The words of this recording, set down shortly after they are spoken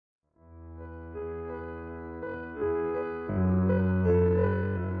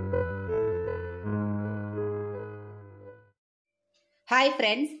Hi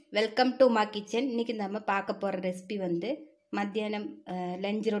friends, welcome to my kitchen. இன்னைக்கு நம்ம பார்க்க போற ரெசிபி வந்து மத்தியானம்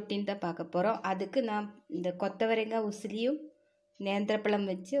லஞ்ச் ரொட்டீன் தான் பார்க்க போறோம். அதுக்கு நான் இந்த கொத்தவரங்க உசிலியும் நேந்திரப்பழம்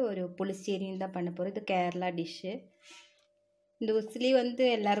வச்சு ஒரு புளிச்சேரியும் தான் பண்ண போறோம். இது கேரளா டிஷ். இந்த உசிலி வந்து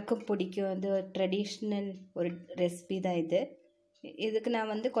எல்லாருக்கும் பிடிக்கும். இது ஒரு ட்ரெடிஷனல் ஒரு ரெசிபி தான் இது. இதுக்கு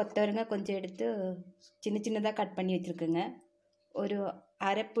நான் வந்து கொத்தவரங்க கொஞ்சம் எடுத்து சின்ன சின்னதாக கட் பண்ணி வச்சுருக்கேங்க. ஒரு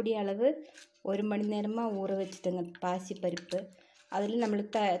அரைப்புடி அளவு 1 மணி நேரமாக ஊற வச்சுட்டேங்க பாசி பருப்பு. அதில்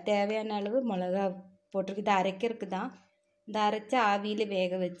நம்மளுக்கு தேவையான அளவு மிளகா போட்டிருக்கு. இதை அரைக்கிறதுக்கு தான். இந்த அரைச்சி ஆவியில்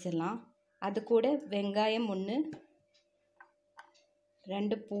வேக வச்சிடலாம். அது கூட வெங்காயம் 1,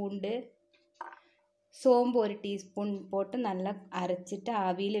 2 பூண்டு, சோம்பு 1 டீஸ்பூன் போட்டு நல்லா அரைச்சிட்டு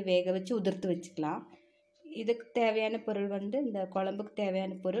ஆவியில் வேக வச்சு உதிர்த்து வச்சுக்கலாம். இதுக்கு தேவையான பொருள் வந்து இந்த குழம்புக்கு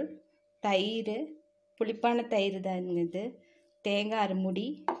தேவையான பொருள் தயிர், புளிப்பான தயிர் தான் இது, தேங்காய் அரைமுடி,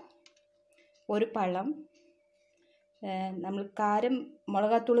 ஒரு பழம், நம்மளுக்கு காரம்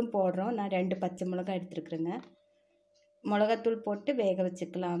மிளகாத்தூளும் போடுறோம். நான் 2 பச்சை மிளகாய் எடுத்துருக்குறேங்க. மிளகாத்தூள் போட்டு வேக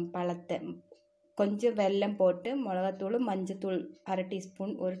வச்சுக்கலாம் பழத்தை. கொஞ்சம் வெல்லம் போட்டு மிளகாத்தூள், மஞ்சத்தூள் 1/2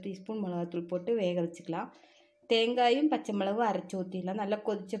 டீஸ்பூன், 1 டீஸ்பூன் மிளகாத்தூள் போட்டு வேக வச்சுக்கலாம். தேங்காயும் பச்சை மிளகும் அரைச்சி ஊற்றிடலாம். நல்லா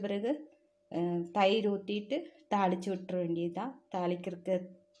கொதித்த பிறகு தயிர் ஊற்றிட்டு தாளித்து விட்டுற வேண்டியதுதான். தாளிக்கிறதுக்கு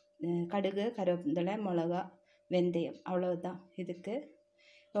கடுகு, கருவேப்பிலை, மிளகா, வெந்தயம், அவ்வளோதான். இதுக்கு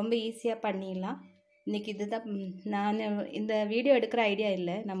ரொம்ப ஈஸியாக பண்ணிடலாம். இன்றைக்கி இதுதான். நான் இந்த வீடியோ எடுக்கிற ஐடியா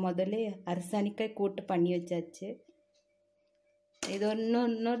இல்லை. நான் முதல்ல அரசாணிக்காய் கூட்டு பண்ணி வச்சாச்சு. இது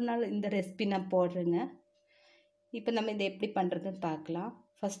இன்னொரு நாள் இந்த ரெசிபி நான் போடுறேங்க. இப்போ நம்ம இதை எப்படி பண்ணுறதுன்னு பார்க்கலாம்.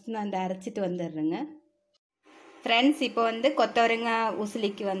 ஃபஸ்ட்டு நான் இந்த அரைச்சிட்டு வந்துடுறேங்க. ஃப்ரெண்ட்ஸ், இப்போ வந்து கொத்தவரங்காய்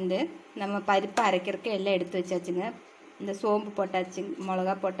உசிலிக்கு வந்து நம்ம பருப்பு அரைக்கிறதுக்கு எல்லாம் எடுத்து வச்சாச்சுங்க. இந்த சோம்பு போட்டாச்சு,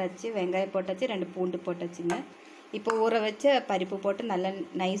 மிளகா போட்டாச்சு, வெங்காயம் போட்டாச்சு, 2 பூண்டு போட்டாச்சுங்க. இப்போ ஊற வச்ச பருப்பு போட்டு நல்லா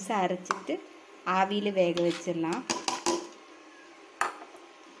நைஸாக அரைச்சிட்டு ஆவியில் வேக வச்சிடலாம்.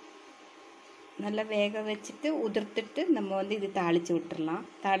 நல்லா வேக வச்சுட்டு உதிர்த்துட்டு நம்ம வந்து இது தாளித்து விட்டுறலாம்.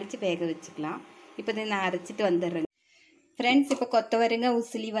 தாளித்து வேக வச்சுக்கலாம். இப்போ இதை நான் அரைச்சிட்டு வந்துடுறேங்க. ஃப்ரெண்ட்ஸ், இப்போ கொத்தவரங்காய்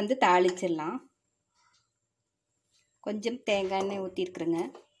உசிலி வந்து தாளிச்சிடலாம். கொஞ்சம் தேங்காய் எண்ணெய் ஊற்றிருக்குறேங்க.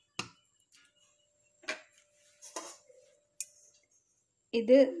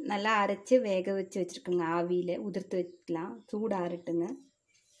 இது நல்லா அரைச்சி வேக வச்சு வச்சுருக்குங்க. ஆவியில் உதிர்த்து வச்சுக்கலாம். சூடு ஆறட்டுங்க.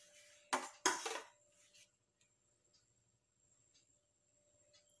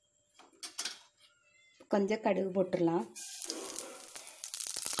 கொஞ்சம் கடுகு போட்டுடலாம்.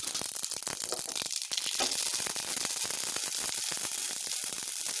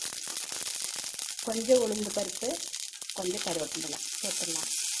 கொஞ்சம் உளுந்து பருப்பு, கொஞ்சம் கருவேப்பிலை போட்டுடலாம்.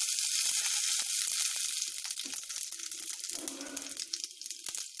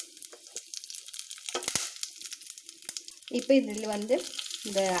 இப்போ இதில் வந்து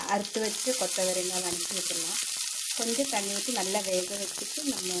இந்த அறுத்து வச்சு கொத்தவரங்காய் வதக்கி விட்டுடலாம். கொஞ்சம் தண்ணி ஊற்றி நல்லா வேக வச்சுட்டு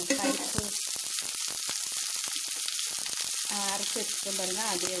நம்ம பருப்பு அரைச்சி வச்சுட்டு பாருங்க,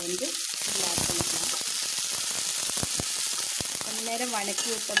 அதையே வந்து இதில் ஆட் பண்ணிக்கலாம். கொஞ்ச நேரம் வதக்கி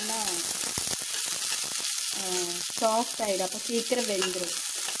விட்டோம்னா சாஃப்ட் ஆகிடும். அப்போ சீக்கிரம் வெந்துடும்.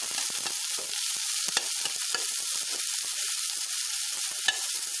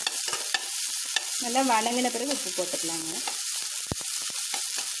 நல்லா வதங்கின பிறகு உப்பு போட்டுக்கலாங்க.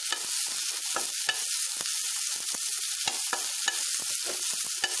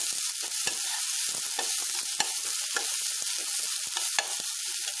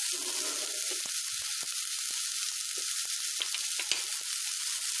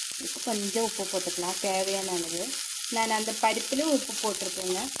 கொஞ்சம் உப்பு போட்டுக்கலாம் தேவையான அளவு. நான் அந்த பருப்பிலும் உப்பு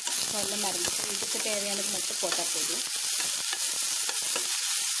போட்டிருக்கேங்க. சொல்ல மறந்துட்டு, இதுக்கு தேவையானது மட்டும் போட்டால் போதும்.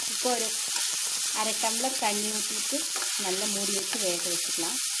 இப்போ ஒரு 1/2 டம்ளர் தண்ணி ஊற்றிட்டு நல்லா மூடி வச்சு வேக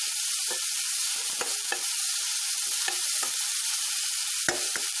வச்சுக்கலாம்.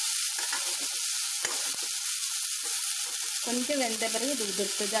 கொஞ்சம் வெந்த பிறகு இது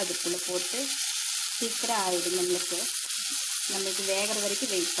உதிர்த்தது அதுக்குள்ளே போட்டு சீக்கிரம் ஆகிடும் நம்மளுக்கு. நம்ம இது வேகிற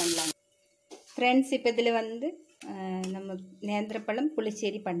வரைக்கும் வெயிட் பண்ணலாம். ஃப்ரெண்ட்ஸ், இப்போ இதில் வந்து நம்ம நேந்திரப்பழம்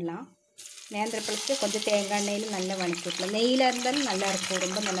புளிச்சேரி பண்ணலாம். நேந்திரப்பழத்தை கொஞ்சம் தேங்காய் எண்ணெயில் நல்லா வதக்கி விடலாம். நெய்யில் இருந்தாலும் நல்லாயிருக்கும்,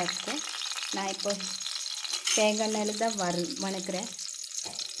 ரொம்ப நல்லாயிருக்கும். நான் இப்போ தேங்காய் எண்ணெயில் தான் வதக்குறேன்.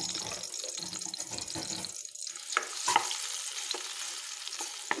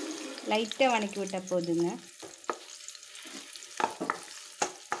 லைட்டாக வதக்கி விட்டால் போதுங்க.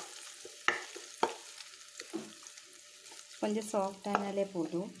 கொஞ்சம் சாஃப்டானாலே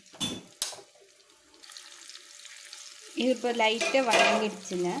போதும். இது இப்போ லைட்டாக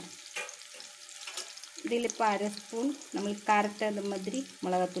வதங்கிடுச்சுங்க. இதில் இப்போ 1/2 ஸ்பூன் நம்மளுக்கு காரத்தை அந்த மாதிரி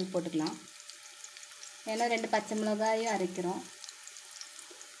மிளகாத்தூள் போட்டுக்கலாம். ஏன்னா 2 பச்சை மிளகாயும் அரைக்கிறோம்.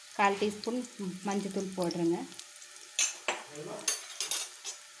 1/4 டீஸ்பூன் மஞ்சத்தூள் போடுறேங்க.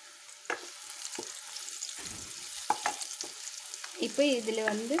 இப்போ இதில்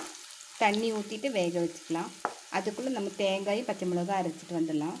வந்து தண்ணி ஊற்றிட்டு வேக வச்சுக்கலாம். அதுக்குள்ளே நம்ம தேங்காயும் பச்சை மிளகாய் அரைச்சிட்டு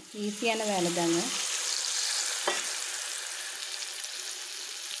வந்துடலாம். ஈஸியான வேலை தாங்க.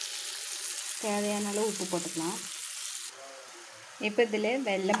 தேவையான அளவு உப்பு போட்டுக்கலாம். இப்போ இதில்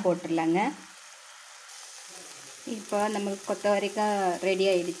வெல்லம் போட்டுடலாங்க. இப்போ நமக்கு கொத்தவரைக்காய் ரெடி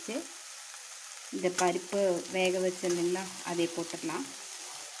ஆகிடுச்சு. இந்த பருப்பு வேக வச்சிருந்தீங்களா, அதை போட்டுடலாம்.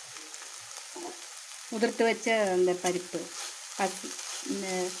 உதிர்த்து வச்ச அந்த பருப்பு பசி இந்த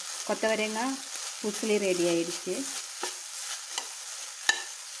கொத்தவரைங்காய் உசிலி ரெடி ஆகிடுச்சு.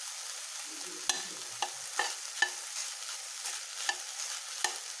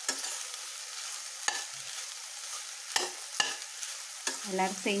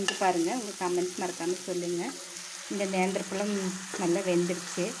 எல்லோரும் செஞ்சு பாருங்கள். உங்கள் கமெண்ட்ஸ் மறக்காமல் சொல்லுங்கள். இந்த நேந்திரப்பழம் நல்லா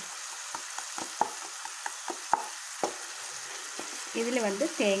வெந்துடுச்சு. இதில் வந்து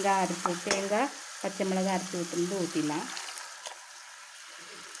தேங்காய் பச்சை மிளகாய் அரைச்சி ஊற்றி ஊற்றிடலாம்.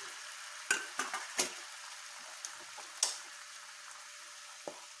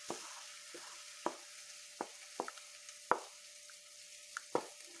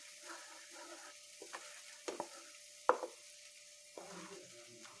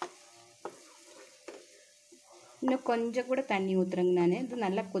 இன்னும் கொஞ்சம் கூட தண்ணி ஊற்றுறேங்க நான். இது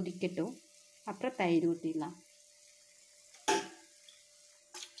நல்லா கொதிக்கட்டும். அப்புறம் தயிர் ஊற்றிடலாம்.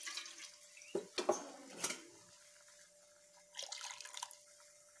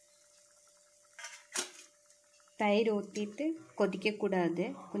 தயிர் ஊற்றிட்டு கொதிக்கக்கூடாது.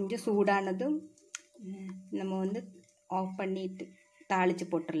 கொஞ்சம் சூடானதும் நம்ம வந்து ஆஃப் பண்ணிட்டு தாளித்து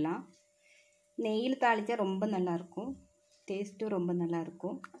போட்டுடலாம். நெய்யில் தாளித்தா ரொம்ப நல்லாயிருக்கும். டேஸ்ட்டும் ரொம்ப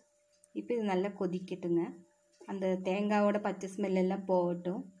நல்லாயிருக்கும். இப்போ இது நல்லா கொதிக்கட்டுங்க. அந்த தேங்காயோட பச்சை ஸ்மெல்லாம்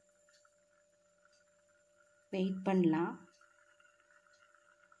போகட்டும். வெயிட் பண்ணலாம்.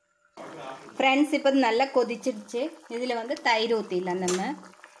 ஃப்ரெண்ட்ஸ், இப்போ நல்லா கொதிச்சிடுச்சு. இதில் வந்து தயிர் ஊற்றிடலாம். நம்ம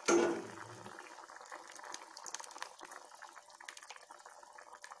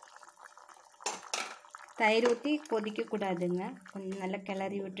தயிர் ஊற்றி கொதிக்கக்கூடாதுங்க. கொஞ்சம் நல்லா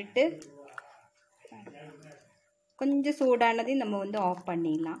கிளறி விட்டுட்டு கொஞ்சம் சூடானதையும் நம்ம வந்து ஆஃப்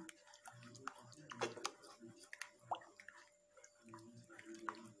பண்ணிடலாம்.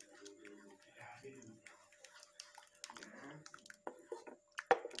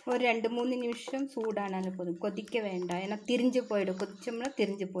 ஒரு 2-3 நிமிஷம் சூடானாலும் போதும். கொதிக்க வேண்டாம். ஏன்னா திரிஞ்சு போயிடும். கொதிச்சோம்னா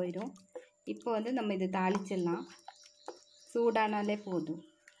திரிஞ்சு போயிடும். இப்போ வந்து நம்ம இது தாளிச்சிடலாம். சூடானாலே போதும்.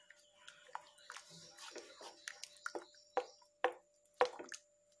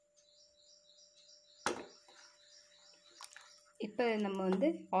 இப்போ நம்ம வந்து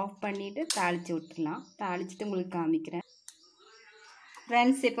ஆஃப் பண்ணிவிட்டு தாளித்து விட்டுடலாம். தாளிச்சிட்டு உங்களுக்கு காமிக்கிறேன்.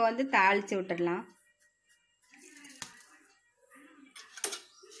 ஃப்ரெண்ட்ஸ், இப்போ வந்து தாளித்து விட்டுடலாம்.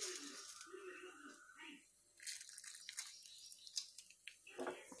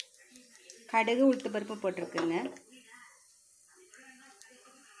 கடுகு உளுத்து பருப்பு போட்டிருக்குங்க.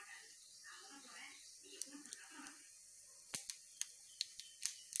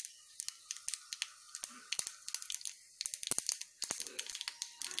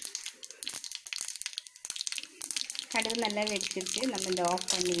 கடுகு நல்லா வெடிச்சிருச்சு. நம்ம இந்த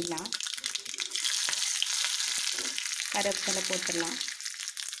ஆஃப் பண்ணிடலாம். கருவேப்பிலை போட்டுடலாம்.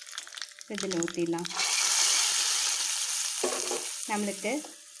 இதில் ஊற்றிடலாம். நம்மளுக்கு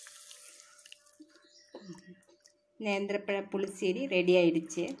நேந்திரப்பழ புளிச்சேரி ரெடி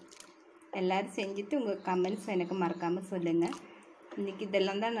ஆகிடுச்சு. எல்லோரும் செஞ்சுட்டு உங்கள் கமெண்ட்ஸ் எனக்கு மறக்காமல் சொல்லுங்கள். இன்றைக்கி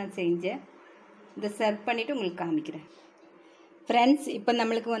இதெல்லாம் தான் நான் செஞ்சேன். இதை சர்வ் பண்ணிவிட்டு உங்களுக்கு காமிக்கிறேன். ஃப்ரெண்ட்ஸ், இப்போ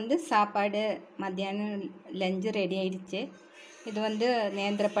நம்மளுக்கு வந்து சாப்பாடு மத்தியானம் லஞ்சு ரெடி ஆகிடுச்சு. இது வந்து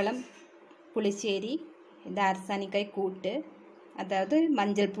நேந்திரப்பழம் புளிச்சேரி, இது அரசாணிக்காய் கூட்டு, அதாவது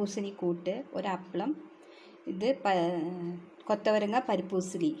மஞ்சள் பூசணி கூட்டு, ஒரு அப்பளம், இது கொத்தவரங்காய் பருப்பு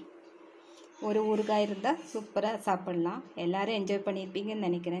உசிலி, ஒரு ஊறுகாய் இருந்தால் சூப்பராக சாப்பிட்லாம். எல்லோரும் என்ஜாய் பண்ணியிருப்பீங்கன்னு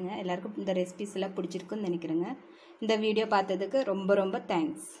நினைக்கிறேங்க. எல்லாருக்கும் இந்த ரெசிபிஸ் எல்லாம் பிடிச்சிருக்குன்னு நினைக்கிறேங்க. இந்த வீடியோ பார்த்ததுக்கு ரொம்ப ரொம்ப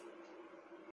தேங்க்ஸ்.